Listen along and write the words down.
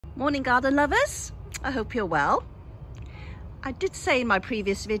Morning garden lovers, I hope you're well. I did say in my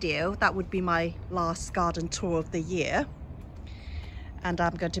previous video that would be my last garden tour of the year, and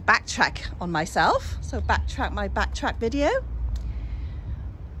I'm going to backtrack on myself, so backtrack my backtrack video.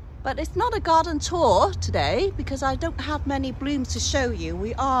 But it's not a garden tour today because I don't have many blooms to show you.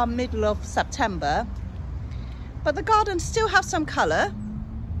 We are middle of September, but the garden still has some colour,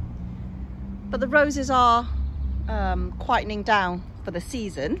 but the roses are quietening down for the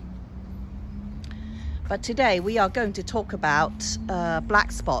season. But today we are going to talk about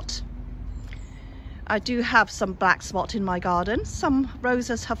black spot. I do have some black spot in my garden. Some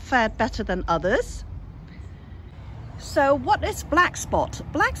roses have fared better than others. So what is black spot?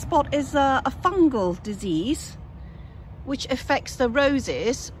 Black spot is a fungal disease which affects the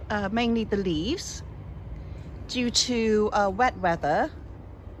roses, mainly the leaves, due to wet weather.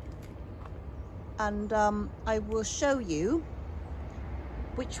 And I will show you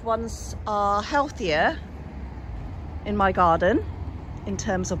which ones are healthier in my garden in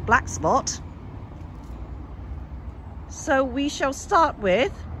terms of black spot. So we shall start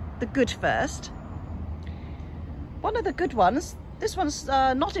with the good first. One of the good ones, this one's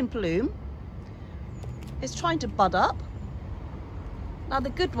not in bloom, it's trying to bud up. Now the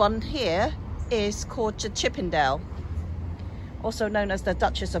good one here is called Chippendale, also known as the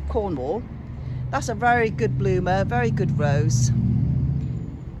Duchess of Cornwall. That's a very good bloomer, very good rose.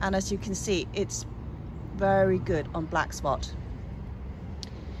 And as you can see, it's very good on black spot.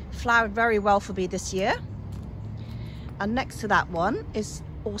 Flowered very well for me this year. And next to that one is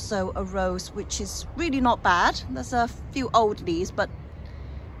also a rose which is really not bad. There's a few old leaves, but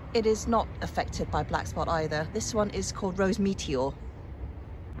it is not affected by black spot either. This one is called Rose Meteor.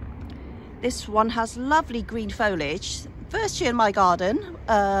 This one has lovely green foliage. First year in my garden,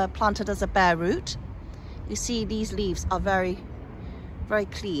 planted as a bare root. You see these leaves are very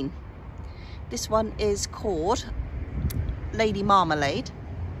clean. This one is called Lady Marmalade.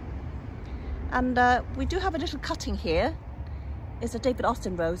 And we do have a little cutting here. It's a David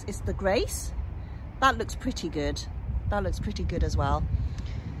Austin rose. It's the Grace. That looks pretty good. That looks pretty good as well.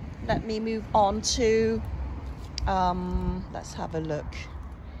 Let me move on to, let's have a look.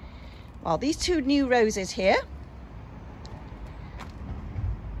 Well, these two new roses here.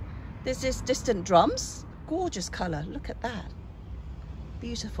 This is Distant Drums. Gorgeous colour. Look at that.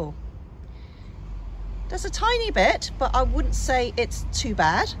 Beautiful. There's a tiny bit, but I wouldn't say it's too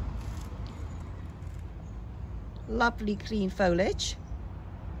bad. Lovely clean foliage.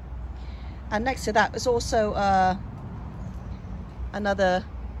 And next to that is also another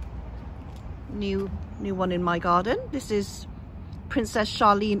new one in my garden. This is Princess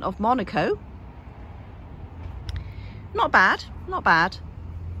Charlene of Monaco. Not bad, not bad.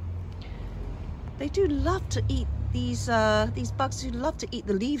 They do love to eat these bugs do love to eat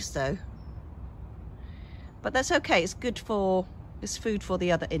the leaves though. But that's okay, it's good for, it's food for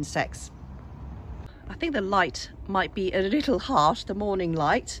the other insects. I think the light might be a little harsh, the morning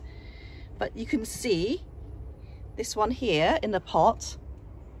light, but you can see this one here in the pot.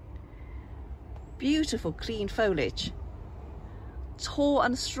 Beautiful clean foliage. Tall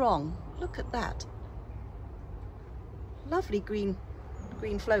and strong. Look at that. Lovely green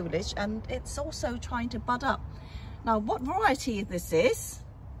foliage, and it's also trying to bud up. Now what variety this is?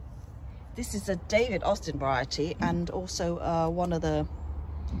 This is a David Austin variety, and also one of the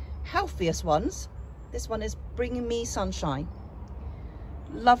healthiest ones. This one is Bringing Me Sunshine.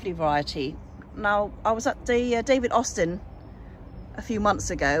 Lovely variety. Now I was at the David Austin a few months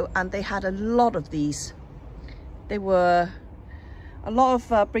ago, and they had a lot of these. There were a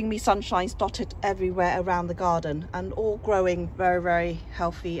lot of Bring Me Sunshines dotted everywhere around the garden, and all growing very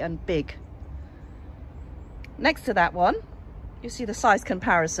healthy and big. Next to that one, you see the size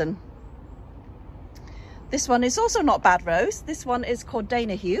comparison. This one is also not bad rose. This one is called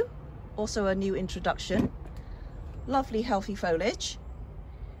Danahue, also a new introduction. Lovely healthy foliage.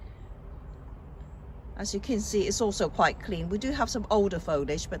 As you can see, it's also quite clean. We do have some older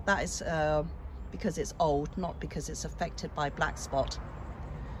foliage, but that is because it's old, not because it's affected by black spot.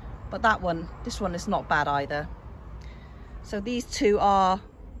 But that one, this one is not bad either. So these two are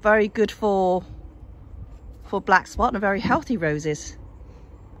very good for black spot and very healthy roses.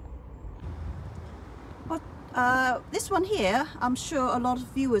 But this one here, I'm sure a lot of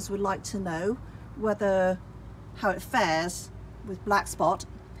viewers would like to know how it fares with black spot.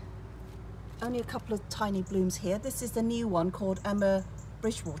 Only a couple of tiny blooms here. This is the new one called Emma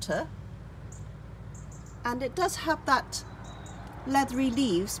Bridgewater. And it does have that leathery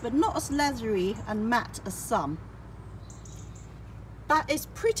leaves, but not as leathery and matte as some. That is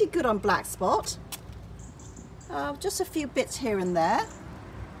pretty good on black spot. Just a few bits here and there.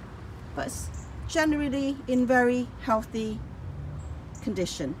 but it's generally in very healthy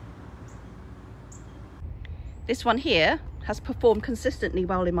condition. This one here has performed consistently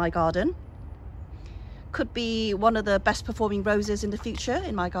well in my garden. Could be one of the best performing roses in the future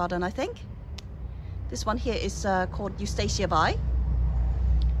in my garden, I think. This one here is called Eustacia Vi,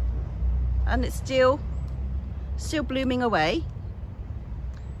 and it's still blooming away.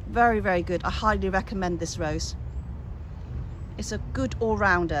 Very, very good. I highly recommend this rose. It's a good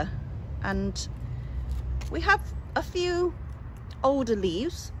all-rounder, and we have a few older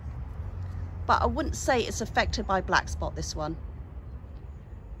leaves, but I wouldn't say it's affected by black spot, this one.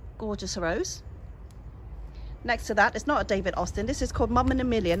 Gorgeous rose. Next to that, it's not a David Austin. This is called Mum in a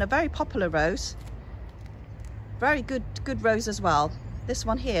Million, a very popular rose. Very good rose as well. This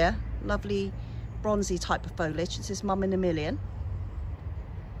one here, lovely bronzy type of foliage. This is Mum in a Million.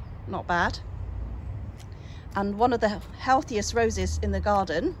 Not bad. And one of the healthiest roses in the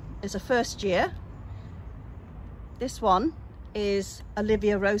garden is a first year. This one is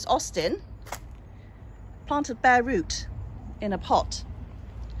Olivia Rose Austin, planted bare root in a pot.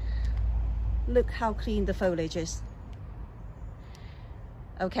 Look how clean the foliage is.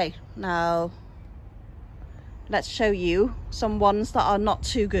 Okay, now let's show you some ones that are not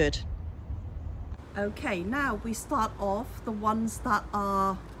too good. Okay, now we start off the ones that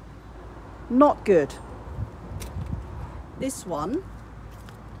are not good. This one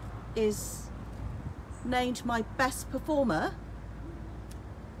is named my best performer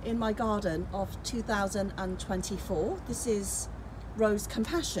in my garden of 2024. This is Rose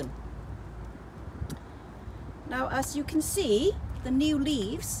Compassion. Now, as you can see, the new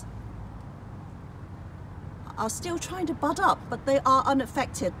leaves are still trying to bud up, but they are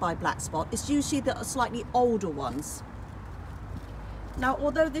unaffected by black spot. It's usually the slightly older ones. Now,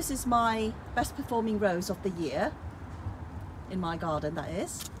 although this is my best performing rose of the year, in my garden that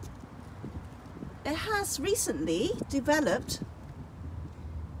is, it has recently developed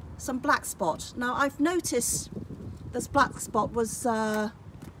some black spot. Now, I've noticed this black spot was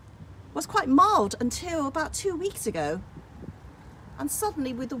quite mild until about 2 weeks ago, and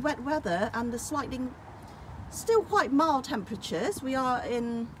suddenly with the wet weather and the slightly still quite mild temperatures, we are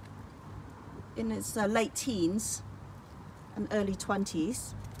in its late teens and early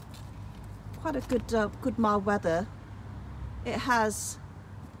 20s, quite a good mild weather. It has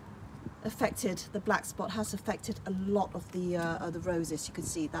affected, the black spot has affected a lot of the roses. You can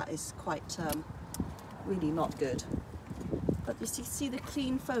see that is quite really not good. But you see the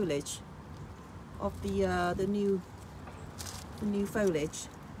clean foliage of the new foliage.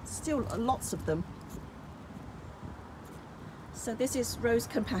 Still lots of them. So this is Rose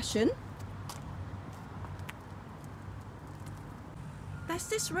Compassion. There's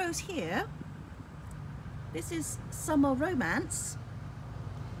this rose here. This is Summer Romance,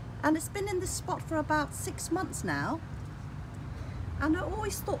 and it's been in this spot for about 6 months now. And I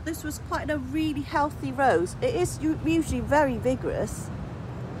always thought this was quite a really healthy rose. It is usually very vigorous,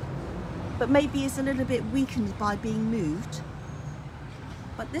 but maybe it's a little bit weakened by being moved.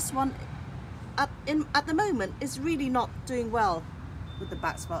 But this one, at the moment, is really not doing well with the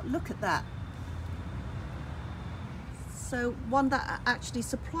black spot. Look at that. So one that actually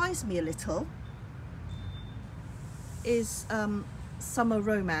surprised me a little is Summer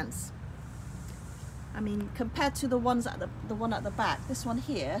Romance. I mean, compared to the ones at the one at the back, this one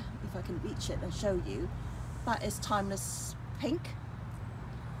here, if I can reach it and show you, that is Timeless Pink,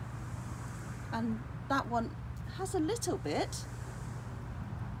 and that one has a little bit,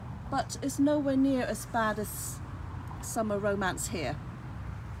 but it's nowhere near as bad as Summer Romance here.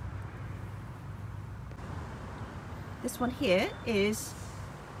 This one here is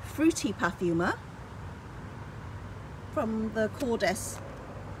Fruity Parfuma from the Cordes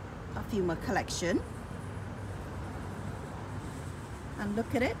Parfuma collection. And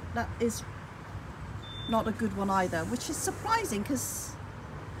look at it, that is not a good one either, which is surprising because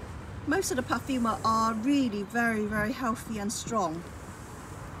most of the Parfuma are really very, very healthy and strong.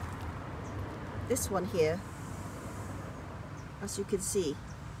 This one here, as you can see,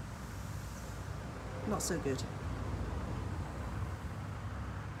 not so good.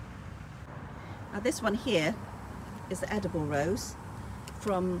 Now this one here is the edible rose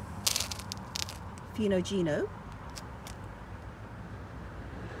from Finogino.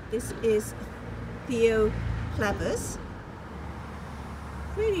 This is Theo Clevers.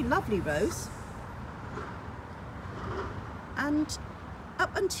 Really lovely rose. And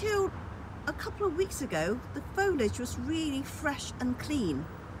up until a couple of weeks ago, the foliage was really fresh and clean.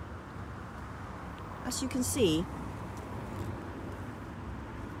 As you can see,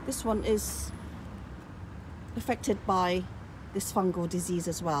 this one is affected by this fungal disease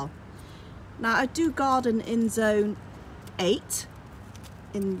as well. Now I do garden in zone 8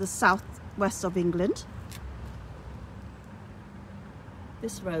 in the southwest of England.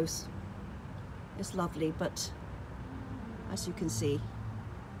 This rose is lovely, but as you can see,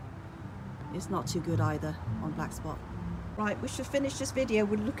 it's not too good either on black spot. Right, we should finish this video.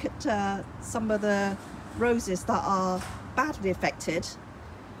 We'll look at some of the roses that are badly affected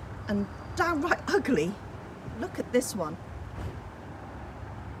and downright ugly. Look at this one.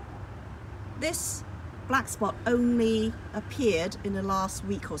 This black spot only appeared in the last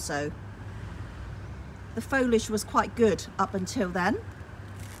week or so. The foliage was quite good up until then.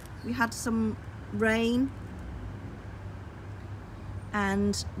 We had some rain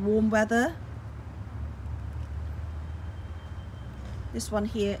and warm weather. This one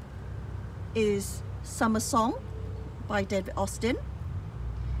here is Summer Song by David Austin.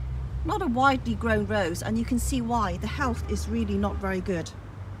 Not a widely grown rose, and you can see why. The health is really not very good.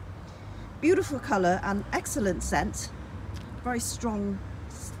 Beautiful colour and excellent scent. Very strong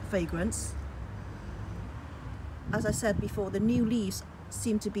fragrance. As I said before, the new leaves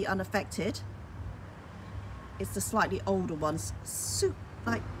seem to be unaffected. It's the slightly older ones.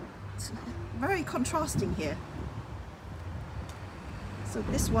 Very contrasting here. So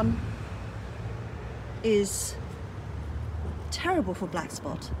this one is terrible for black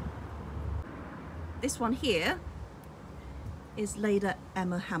spot. This one here is Lady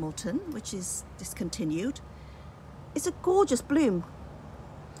Emma Hamilton, which is discontinued. It's a gorgeous bloom,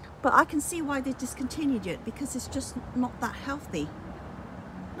 but I can see why they discontinued it, because it's just not that healthy.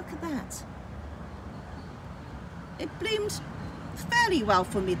 Look at that. It bloomed fairly well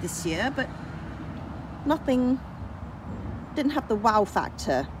for me this year, but didn't have the wow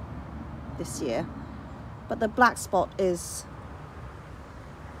factor this year. But the black spot is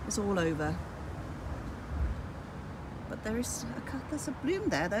all over. But there's a bloom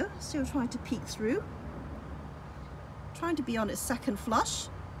there though, still trying to peek through. Trying to be on its second flush.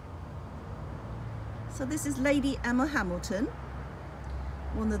 So this is Lady Emma Hamilton,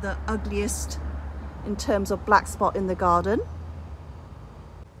 one of the ugliest in terms of black spot in the garden.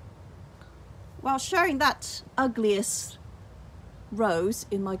 While sharing that ugliest rose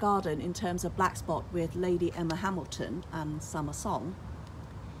in my garden in terms of black spot with Lady Emma Hamilton and Summer Song,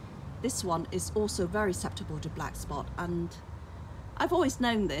 this one is also very susceptible to black spot, and I've always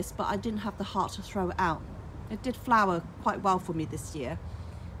known this, but I didn't have the heart to throw it out. It did flower quite well for me this year,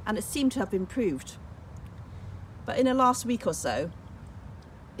 and it seemed to have improved. But in the last week or so,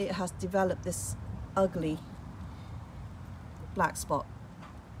 it has developed this ugly black spot.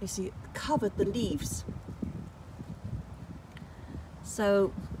 You see, it covered the leaves.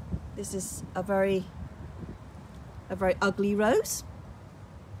 So this is a very ugly rose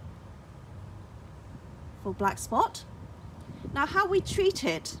for black spot. Now, how we treat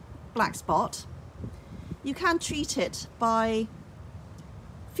it, black spot, you can treat it by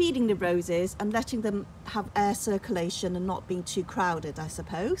feeding the roses and letting them have air circulation and not being too crowded, I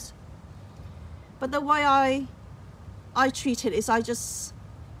suppose. But the way I treat it is I just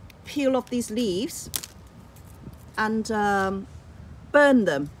peel off these leaves and burn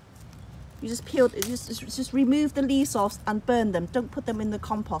them. You just remove the leaves off and burn them. Don't put them in the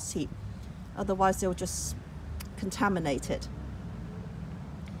compost heap, otherwise they'll just contaminate it.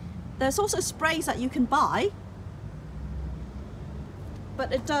 There's also sprays that you can buy,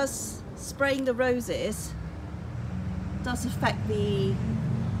 but it does, spraying the roses does affect the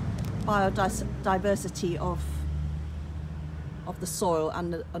biodiversity of the soil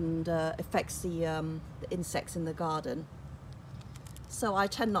and affects the insects in the garden. So I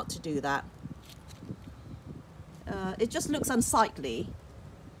tend not to do that. It just looks unsightly,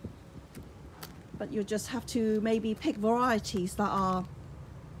 but you just have to maybe pick varieties that are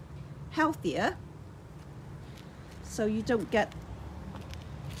healthier, so you don't get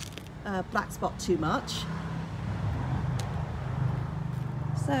black spot too much.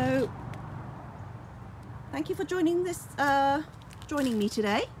 So thank you for joining me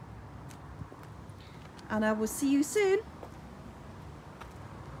today, and I will see you soon.